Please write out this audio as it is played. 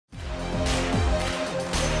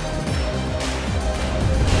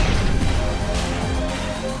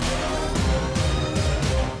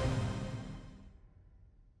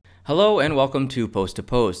Hello and welcome to Post to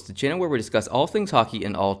Post, the channel where we discuss all things hockey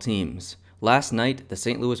and all teams. Last night, the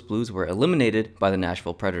St. Louis Blues were eliminated by the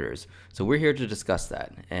Nashville Predators, so we're here to discuss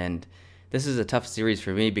that. And this is a tough series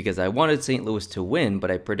for me because I wanted St. Louis to win,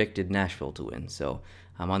 but I predicted Nashville to win, so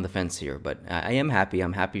I'm on the fence here. But I am happy.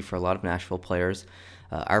 I'm happy for a lot of Nashville players.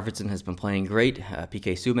 Arvidsson has been playing great.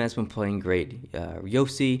 PK Subban has been playing great.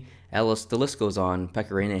 Yossi, Ellis, the list goes on.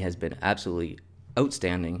 Pekka Rinne has been absolutely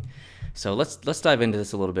outstanding. So let's dive into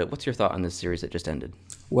this a little bit. What's your thought on this series that just ended?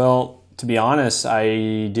 Well, to be honest, I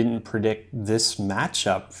didn't predict this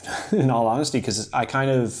matchup, in all honesty, because I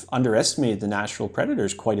kind of underestimated the Nashville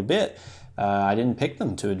Predators quite a bit. I didn't pick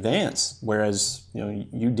them to advance, whereas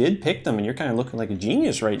you did pick them, and you're kind of looking like a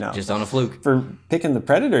genius right now. Just on a fluke. For picking the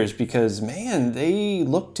Predators, because, man, they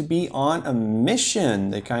look to be on a mission.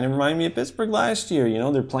 They kind of remind me of Pittsburgh last year.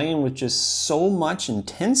 They're playing with just so much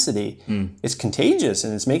intensity. It's contagious,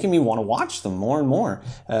 and it's making me want to watch them more and more.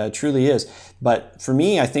 It truly is. But for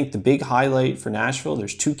me, I think the big highlight for Nashville,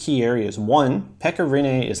 there's two key areas. One, Pekka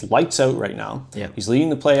Rinne is lights out right now. Yeah. He's leading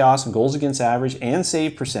the playoffs in goals against average and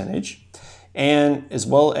save percentage, and as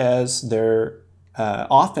well as their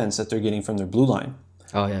offense that they're getting from their blue line.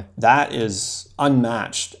 Oh, yeah. That is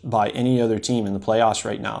unmatched by any other team in the playoffs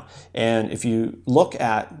right now. And if you look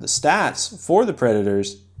at the stats for the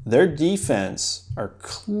Predators, their defense are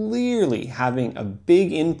clearly having a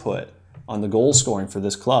big input on the goal scoring for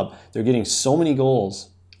this club. They're getting so many goals,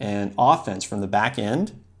 and offense from the back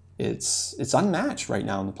end, it's unmatched right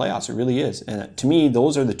now in the playoffs. It really is. And to me,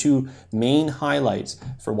 those are the two main highlights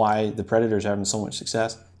for why the Predators are having so much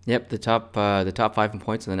success. Yep, the top 5 in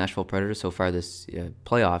points of the Nashville Predators so far this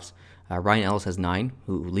playoffs. Ryan Ellis has 9,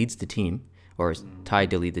 who leads the team, or is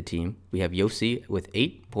tied to lead the team. We have Yossi with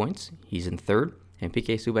 8 points. He's in 3rd. And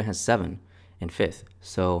PK Subban has 7 in 5th.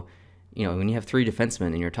 So, when you have 3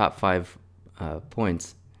 defensemen in your top 5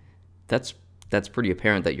 points, that's pretty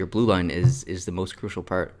apparent that your blue line is the most crucial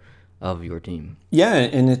part of your team. Yeah,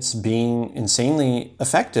 and it's being insanely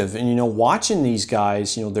effective. And, watching these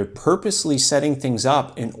guys, they're purposely setting things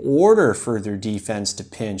up in order for their defense to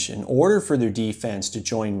pinch, in order for their defense to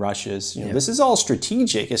join rushes. This is all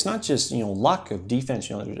strategic. It's not just, luck of defense.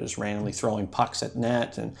 They're just randomly throwing pucks at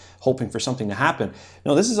net and hoping for something to happen.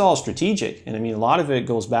 No, this is all strategic. And, a lot of it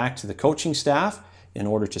goes back to the coaching staff in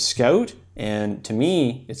order to scout. And to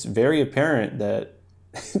me, it's very apparent that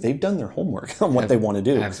they've done their homework on what they want to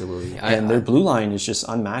do. Absolutely. And their blue line is just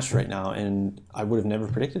unmatched right now, and I would have never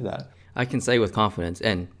predicted that. I can say with confidence,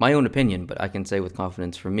 and my own opinion, but I can say with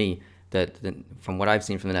confidence for me that from what I've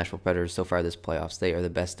seen from the Nashville Predators so far this playoffs, they are the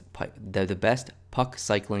best. They're the best puck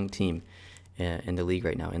cycling team in the league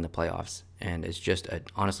right now in the playoffs, and it's just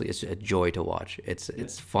honestly, it's a joy to watch.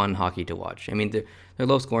 It's fun hockey to watch. They're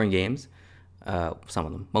low scoring games, some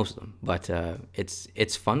of them, most of them, but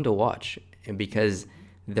it's fun to watch, and because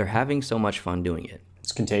they're having so much fun doing it.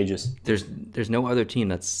 It's contagious. There's no other team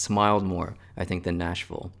that's smiled more, I think, than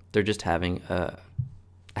Nashville. They're just having a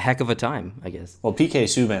heck of a time, I guess. Well, PK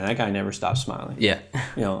Subban, that guy never stops smiling. Yeah.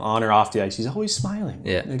 On or off the ice, he's always smiling.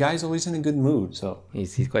 Yeah. The guy's always in a good mood. So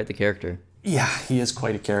He's quite the character. Yeah, he is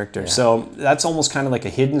quite a character. Yeah. So that's almost kind of like a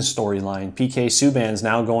hidden storyline. PK Subban's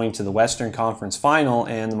now going to the Western Conference Final,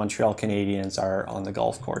 and the Montreal Canadiens are on the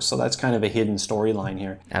golf course. So that's kind of a hidden storyline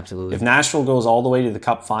here. Absolutely. If Nashville goes all the way to the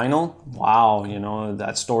Cup Final, wow,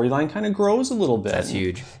 that storyline kind of grows a little bit. That's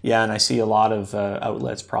huge. Yeah, and I see a lot of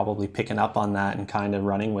outlets probably picking up on that and kind of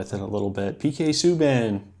running with it a little bit. PK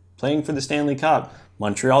Subban playing for the Stanley Cup.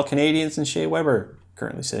 Montreal Canadiens and Shea Weber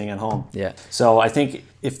currently sitting at home. Yeah. So I think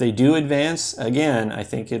if they do advance, again, I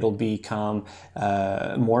think it'll become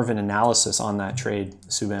more of an analysis on that trade,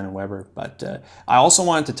 Subban and Weber. But I also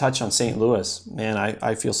wanted to touch on St. Louis. Man,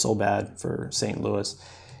 I feel so bad for St. Louis.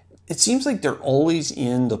 It seems like they're always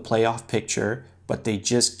in the playoff picture, but they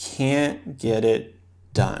just can't get it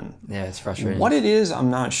done. Yeah, it's frustrating. What it is, I'm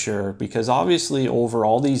not sure, because obviously over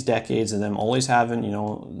all these decades of them always having,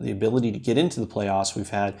 the ability to get into the playoffs, we've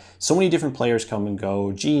had so many different players come and go,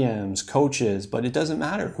 GMs, coaches, but it doesn't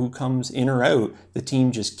matter who comes in or out. The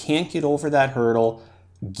team just can't get over that hurdle,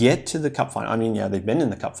 get to the Cup Final. Yeah, they've been in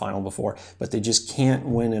the Cup Final before, but they just can't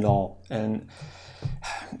win it all. And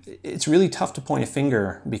it's really tough to point a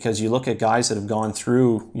finger because you look at guys that have gone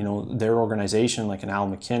through, their organization, like an Al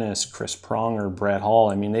McInnes, Chris Pronger, Brett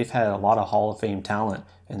Hall. They've had a lot of Hall of Fame talent,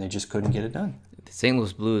 and they just couldn't get it done. The St.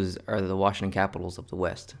 Louis Blues are the Washington Capitals of the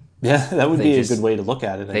West. Yeah, that would be a good way to look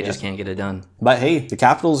at it. They just can't get it done. But hey, the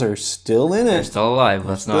Capitals are still in it. They're still alive.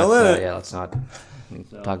 Let's not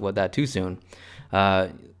talk about that too soon.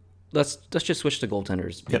 Let's just switch to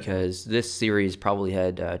goaltenders because this series probably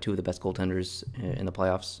had 2 of the best goaltenders in the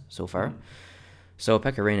playoffs so far. So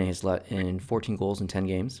Pekka Rinne has let in 14 goals in 10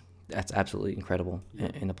 games. That's absolutely incredible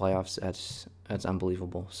in the playoffs. That's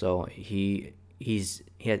unbelievable. So he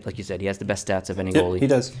had, like you said, he has the best stats of any goalie. He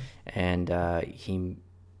does, and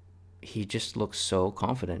he just looks so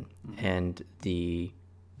confident. And the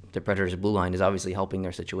Predators' blue line is obviously helping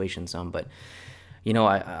their situation some. But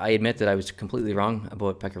I admit that I was completely wrong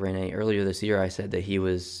about Pekka Rinne. Earlier this year, I said that he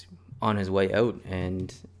was on his way out,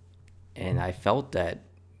 and I felt that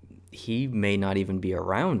he may not even be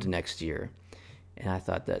around next year. And I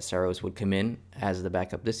thought that Saros would come in as the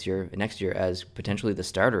backup next year as potentially the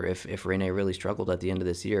starter if Rinne really struggled at the end of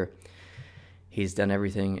this year. He's done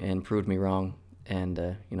everything and proved me wrong. And,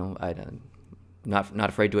 I'm not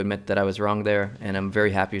afraid to admit that I was wrong there. And I'm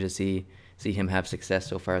very happy to see him have success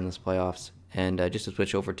so far in this playoffs. And just to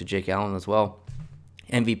switch over to Jake Allen as well.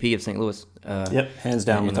 MVP of St. Louis. Hands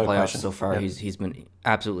down in the without playoffs question. so far. Yep. He's been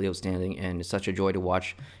absolutely outstanding, and it's such a joy to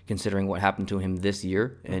watch considering what happened to him this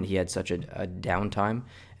year. And he had such a downtime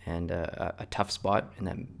and a tough spot in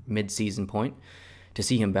that mid-season point. To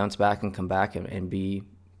see him bounce back and come back and be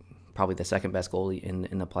probably the second best goalie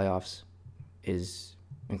in the playoffs is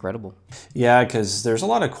incredible. Yeah, because there's a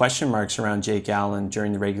lot of question marks around Jake Allen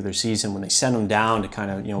during the regular season when they sent him down to kind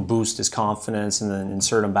of boost his confidence and then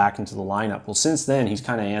insert him back into the lineup. Well, since then he's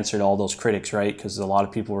kind of answered all those critics, right? Because a lot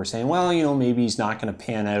of people were saying, well, maybe he's not going to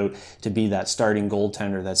pan out to be that starting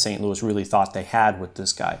goaltender that St. Louis really thought they had with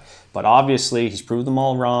this guy. But obviously he's proved them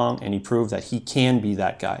all wrong, and he proved that he can be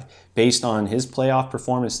that guy. Based on his playoff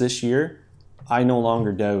performance this year, I no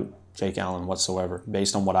longer doubt Jake Allen whatsoever,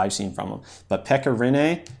 based on what I've seen from him. But Pekka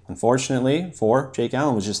Rinne, unfortunately for Jake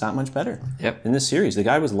Allen, was just that much better in this series. The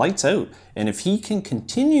guy was lights out. And if he can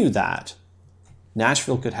continue that,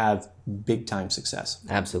 Nashville could have big-time success.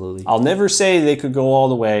 Absolutely. I'll never say they could go all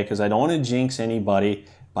the way because I don't want to jinx anybody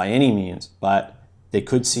by any means, but they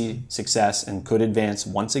could see success and could advance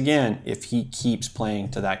once again if he keeps playing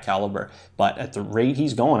to that caliber. But at the rate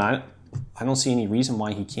he's going, I don't see any reason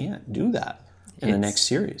why he can't do that in the next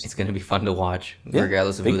series. It's going to be fun to watch,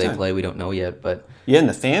 regardless of who they play. We don't know yet, but and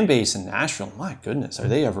the fan base in Nashville, my goodness, are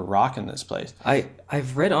they ever rocking this place?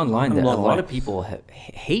 I've read online that a lot of people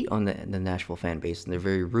hate on the Nashville fan base, and they're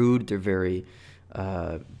very rude. They're very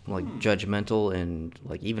judgmental, and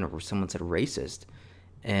even someone said racist.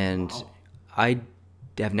 And I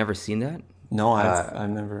have never seen that. No, I've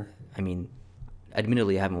never. I mean,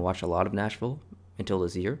 admittedly, I haven't watched a lot of Nashville until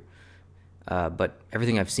this year. But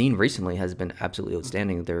everything I've seen recently has been absolutely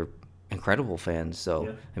outstanding. They're incredible fans.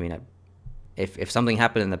 So, I mean, if something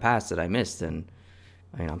happened in the past that I missed, then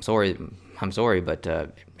I'm sorry, but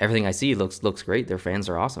everything I see looks great. Their fans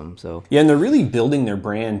are awesome. So and they're really building their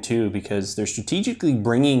brand too, because they're strategically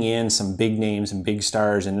bringing in some big names and big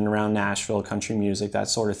stars in and around Nashville, country music, that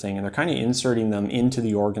sort of thing, and they're kind of inserting them into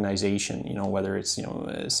the organization. Whether it's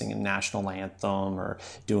singing national anthem or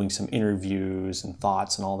doing some interviews and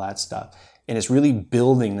thoughts and all that stuff. And it's really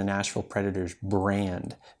building the Nashville Predators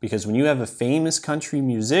brand, because when you have a famous country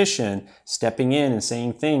musician stepping in and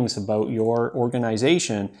saying things about your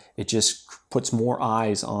organization, it just puts more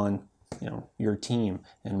eyes on your team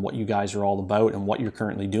and what you guys are all about and what you're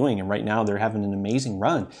currently doing. And right now they're having an amazing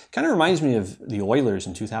run. Kind of reminds me of the Oilers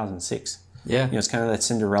in 2006. Yeah. It's kind of that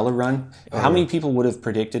Cinderella run. How many people would have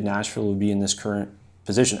predicted Nashville would be in this current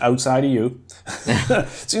position outside of you?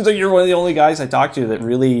 Seems like you're one of the only guys I talked to that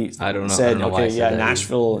really said,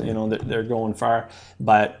 Nashville, they're going far.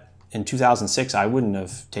 But in 2006, I wouldn't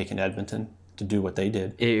have taken Edmonton to do what they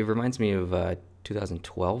did. It reminds me of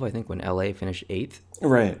 2012, I think, when LA finished 8th.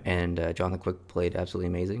 Right. And Jonathan Quick played absolutely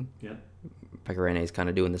amazing. Yeah. Pekka Rinne is kind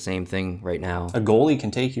of doing the same thing right now. A goalie can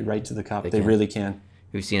take you right to the cup. They really can.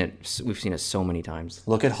 We've seen it so many times.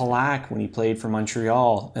 Look at Halak when he played for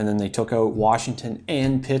Montreal, and then they took out Washington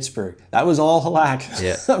and Pittsburgh. That was all Halak.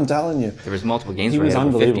 Yeah. I'm telling you. There was multiple games where he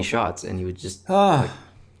had 50 shots, and he would just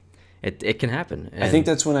it can happen. And I think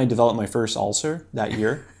that's when I developed my first ulcer that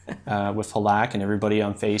year with Halak, and everybody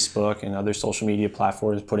on Facebook and other social media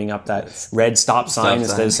platforms putting up that red stop sign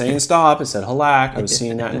instead of saying stop. It said Halak. I was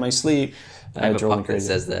seeing that in my sleep. I have a puck that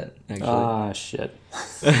says that, actually. Ah, shit.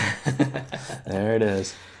 There it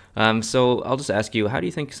is. So I'll just ask you, how do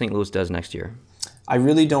you think St. Louis does next year? I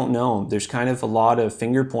really don't know. There's kind of a lot of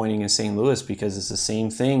finger pointing in St. Louis because it's the same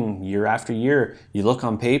thing year after year. You look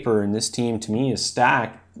on paper and this team to me is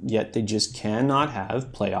stacked, yet they just cannot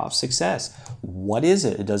have playoff success. What is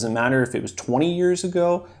it? It doesn't matter if it was 20 years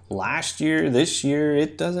ago, last year, this year,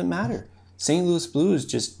 it doesn't matter. St. Louis Blues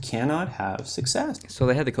just cannot have success. So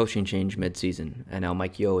they had the coaching change mid-season, and now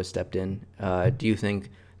Mike Yeo has stepped in. Do you think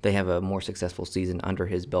they have a more successful season under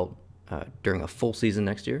his belt during a full season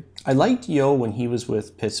next year? I liked Yo when he was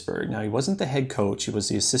with Pittsburgh. Now, he wasn't the head coach, he was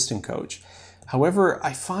the assistant coach. However,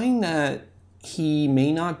 I find that he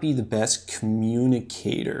may not be the best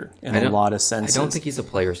communicator in a lot of senses. I don't think he's a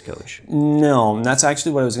player's coach. No, and that's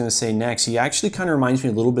actually what I was going to say next. He actually kind of reminds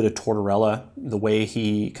me a little bit of Tortorella, the way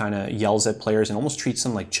he kind of yells at players and almost treats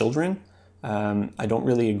them like children. I don't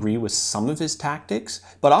really agree with some of his tactics,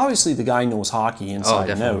 but obviously the guy knows hockey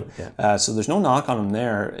inside and out. Yeah. So there's no knock on him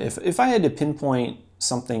there. If I had to pinpoint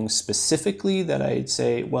something specifically that I'd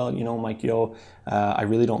say, well, you know, Mike Yo, I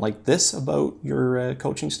really don't like this about your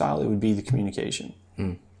coaching style, it would be the communication.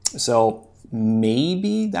 So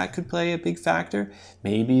maybe that could play a big factor.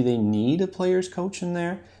 Maybe they need a player's coach in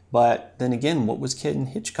there. But then again, what was Ken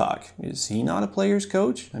Hitchcock? Is he not a player's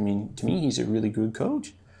coach? I mean, to me, he's a really good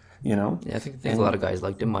coach. You know? Yeah, I think a lot of guys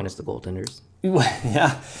liked him, minus the goaltenders.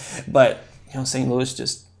 Yeah, but you know, St. Louis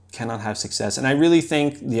just cannot have success. And I really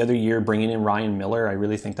think the other year bringing in Ryan Miller, I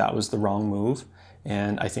really think that was the wrong move.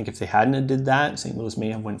 And I think if they hadn't have did that, St. Louis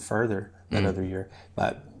may have went further that other year.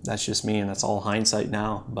 But that's just me, and that's all hindsight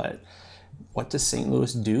now. But what does St.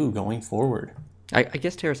 Louis do going forward? I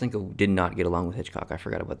guess Tarasenko did not get along with Hitchcock. I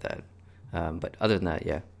forgot about that. But other than that,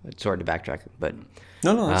 yeah, it's hard to backtrack. But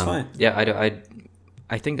No, that's fine. Yeah,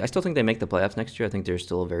 I still think they make the playoffs next year. I think they're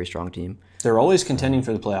still a very strong team. They're always contending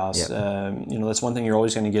for the playoffs. You know, that's one thing you're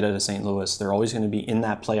always going to get out of St. Louis. They're always going to be in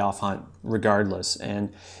that playoff hunt regardless.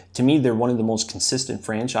 And to me, they're one of the most consistent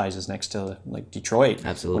franchises next to like Detroit.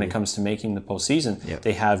 Absolutely. When it comes to making the postseason. Yep.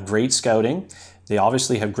 They have great scouting. They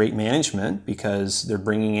obviously have great management because they're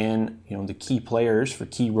bringing in, you know, the key players for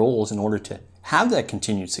key roles in order to have that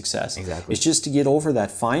continued success. Exactly. It's just to get over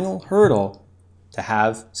that final hurdle to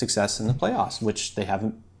have success in the playoffs, which they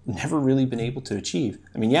haven't never really been able to achieve.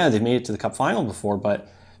 I mean, yeah, they've made it to the Cup final before,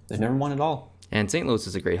 but they've never won it all. And St. Louis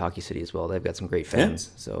is a great hockey city as well. They've got some great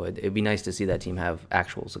fans. So it'd be nice to see that team have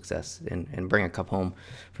actual success and bring a cup home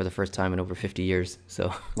for the first time in over 50 years.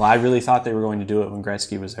 So, well, I really thought they were going to do it when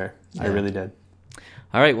Gretzky was there. Yeah. I really did.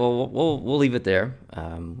 All right, well, we'll leave it there.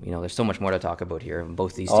 You know, there's so much more to talk about here in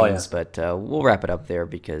both these teams, but we'll wrap it up there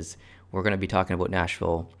because we're going to be talking about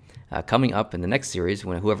Nashville coming up in the next series,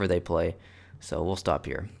 whoever they play. So we'll stop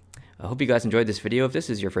here. I hope you guys enjoyed this video. If this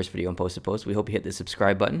is your first video on Post to Post, we hope you hit the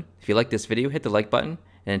subscribe button. If you like this video, hit the like button.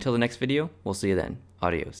 And until the next video, we'll see you then.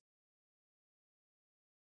 Adios.